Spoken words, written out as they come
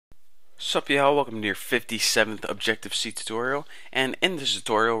Sup y'all, welcome to your 57th Objective-C tutorial, and in this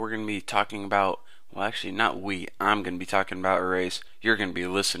tutorial we're going to be talking about, well actually not we, I'm going to be talking about arrays, you're going to be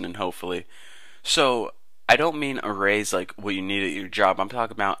listening hopefully. So, I don't mean arrays like what you need at your job, I'm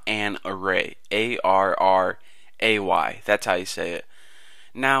talking about an array, A-R-R-A-Y, that's how you say it.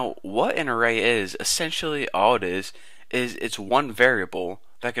 Now, what an array is, essentially all it is it's one variable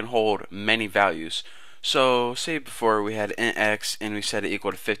that can hold many values. So, say before we had int x and we set it equal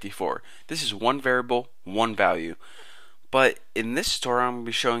to 54. This is one variable, one value. But in this tutorial, I'm going to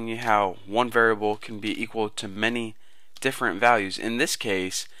be showing you how one variable can be equal to many different values. In this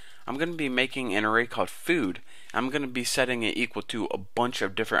case, I'm going to be making an array called food. I'm going to be setting it equal to a bunch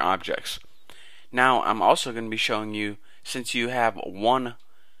of different objects. Now, I'm also going to be showing you, since you have one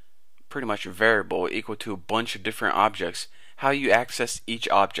pretty much variable equal to a bunch of different objects, how you access each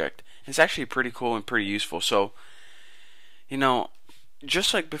object. It's actually pretty cool and pretty useful. So,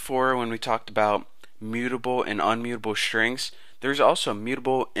 just like before when we talked about mutable and unmutable strings, there's also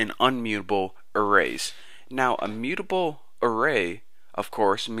mutable and unmutable arrays. Now, a mutable array, of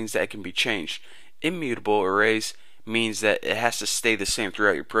course, means that it can be changed. Immutable arrays means that it has to stay the same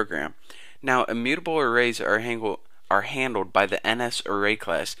throughout your program. Now, immutable arrays are handled by the NSArray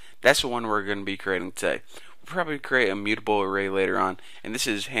class. That's the one we're going to be creating today. We'll probably create a mutable array later on, and this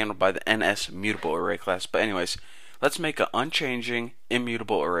is handled by the NSMutable class. But anyways, let's make an unchanging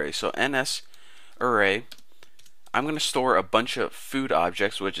immutable array. So NSArray, I'm going to store a bunch of food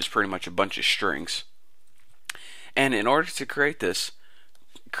objects, which is pretty much a bunch of strings. And in order to create this,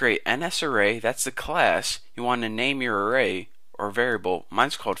 create NSArray, that's the class. You want to name your array or variable.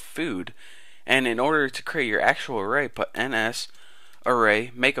 Mine's called food. And in order to create your actual array, put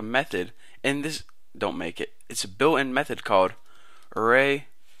NSArray, make a method, and this, don't make it. It's a built-in method called array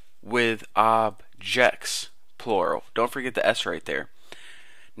with objects, plural. Don't forget the S right there.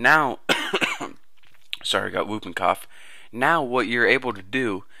 Now, sorry, I got whooping cough. Now what you're able to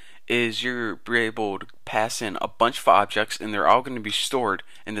do is you're able to pass in a bunch of objects, and they're all going to be stored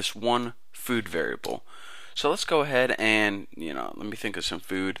in this one food variable. So let's go ahead and, let me think of some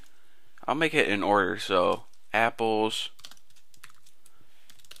food. I'll make it in order. So apples,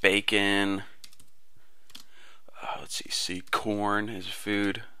 bacon, let's see, corn is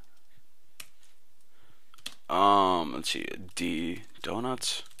food. Let's see, D,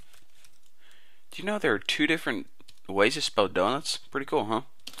 donuts. Do you know there are two different ways to spell donuts? Pretty cool, huh?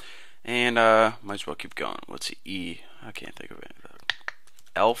 And might as well keep going. Let's see, E. I can't think of it.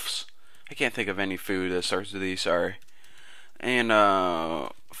 Elves. I can't think of any food that starts with E. Sorry. And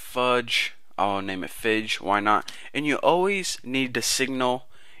fudge. I'll name it fidge. Why not? And you always need to signal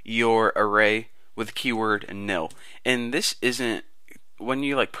your array with keyword nil. And this isn't, when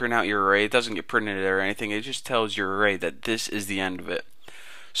you print out your array, it doesn't get printed or anything. It just tells your array that this is the end of it.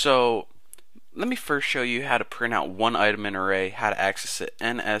 So let me first show you how to print out one item in an array, how to access it.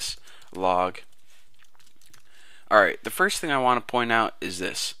 NSLog. Alright, the first thing I want to point out is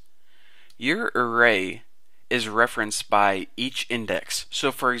this. Your array is referenced by each index.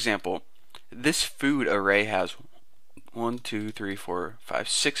 So for example, this food array has 1, 2, 3, 4, 5,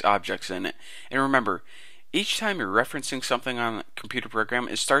 6 objects in it. And remember, each time you're referencing something on a computer program,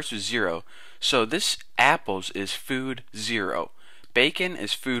 it starts with 0. So this apples is food 0. Bacon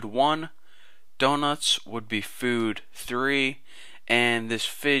is food 1. Donuts would be food 3. And this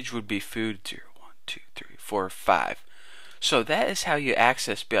fidge would be food 0, 1, 2, 3, 4, 5. So that is how you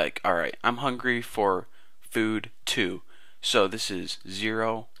access, be like, alright, I'm hungry for food 2. So this is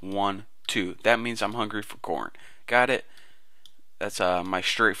 0, 1, 2. That means I'm hungry for corn. Got it? That's my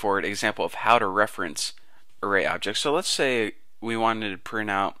straightforward example of how to reference array objects. So let's say we wanted to print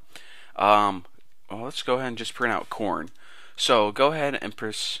out, well, let's go ahead and just print out corn. So go ahead and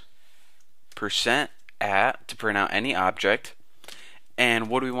press %at to print out any object. And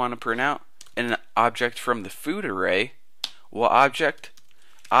what do we want to print out? An object from the food array. Well, object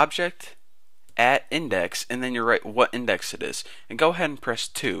at index, and then you write what index it is. And go ahead and press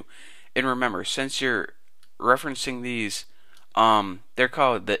 2. And remember, since you're referencing these, they're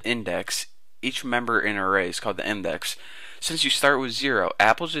called the index. Each member in an array is called the index. Since you start with 0,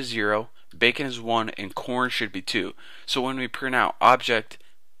 apples is 0, bacon is 1, and corn should be 2. So when we print out object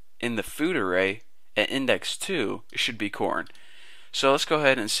in the food array at index 2, it should be corn. So let's go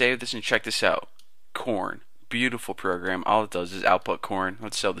ahead and save this and check this out. Corn. Beautiful program. All it does is output corn.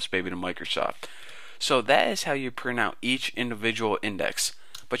 Let's sell this baby to Microsoft. So that is how you print out each individual index.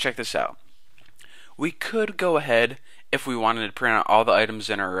 But check this out. We could go ahead, if we wanted to print out all the items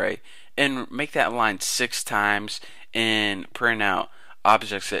in our array, and make that line 6 times and print out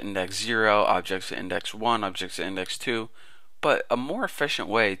objects at index 0, objects at index 1, objects at index 2. But a more efficient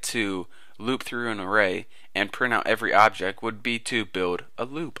way to loop through an array and print out every object would be to build a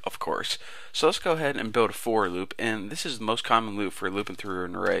loop, of course. So let's go ahead and build a for loop, and this is the most common loop for looping through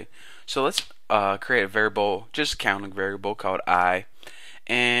an array. So let's create a variable, just a counting variable called I,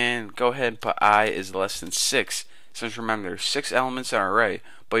 and go ahead and put I is less than 6. Since remember there's 6 elements in our array,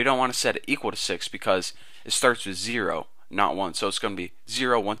 but you don't want to set it equal to 6 because it starts with 0, not 1. So it's going to be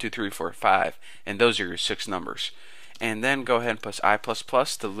 0, 1, 2, 3, 4, 5, and those are your 6 numbers. And then go ahead and press I++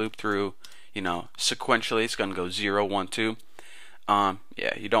 to loop through, sequentially. It's going to go 0, 1, 2. Yeah,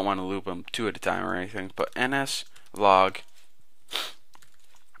 you don't want to loop them 2 at a time or anything, but ns log.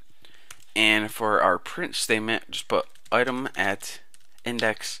 And for our print statement, just put item at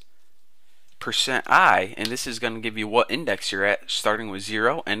index %i, and this is going to give you what index you're at, starting with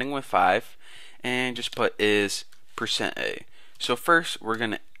 0, ending with 5, and just put is %a. So first we're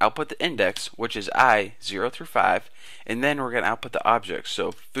going to output the index, which is I, 0 through 5, and then we're going to output the object.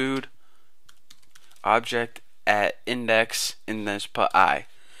 So food object at index, and then just put I.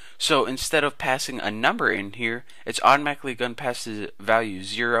 So instead of passing a number in here, it's automatically going to pass the value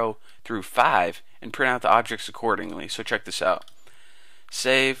 0 through 5 and print out the objects accordingly. So check this out.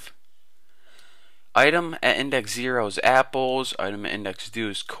 Save. Item at index 0 is apples. Item at index 2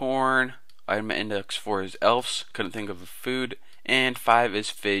 is corn. Item at index 4 is elves. Couldn't think of a food. And 5 is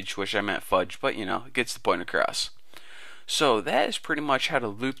fidge, which I meant fudge, but it gets the point across. So that is pretty much how to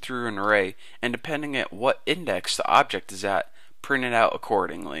loop through an array, and depending at what index the object is at, print it out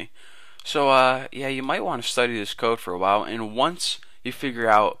accordingly. So yeah, you might want to study this code for a while, and once you figure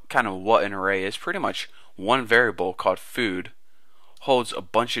out kind of what an array is, pretty much one variable called food holds a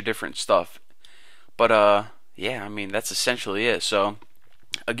bunch of different stuff. But yeah, I mean that's essentially it. So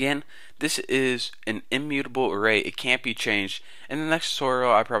again, this is an immutable array. It can't be changed. In the next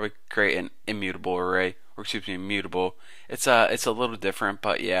tutorial, I probably create an immutable array, or excuse me, immutable. It's a little different,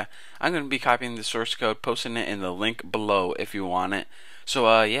 but yeah, I'm going to be copying the source code, posting it in the link below if you want it.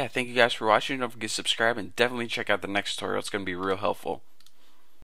 So yeah, thank you guys for watching. Don't forget to subscribe and definitely check out the next tutorial. It's going to be real helpful.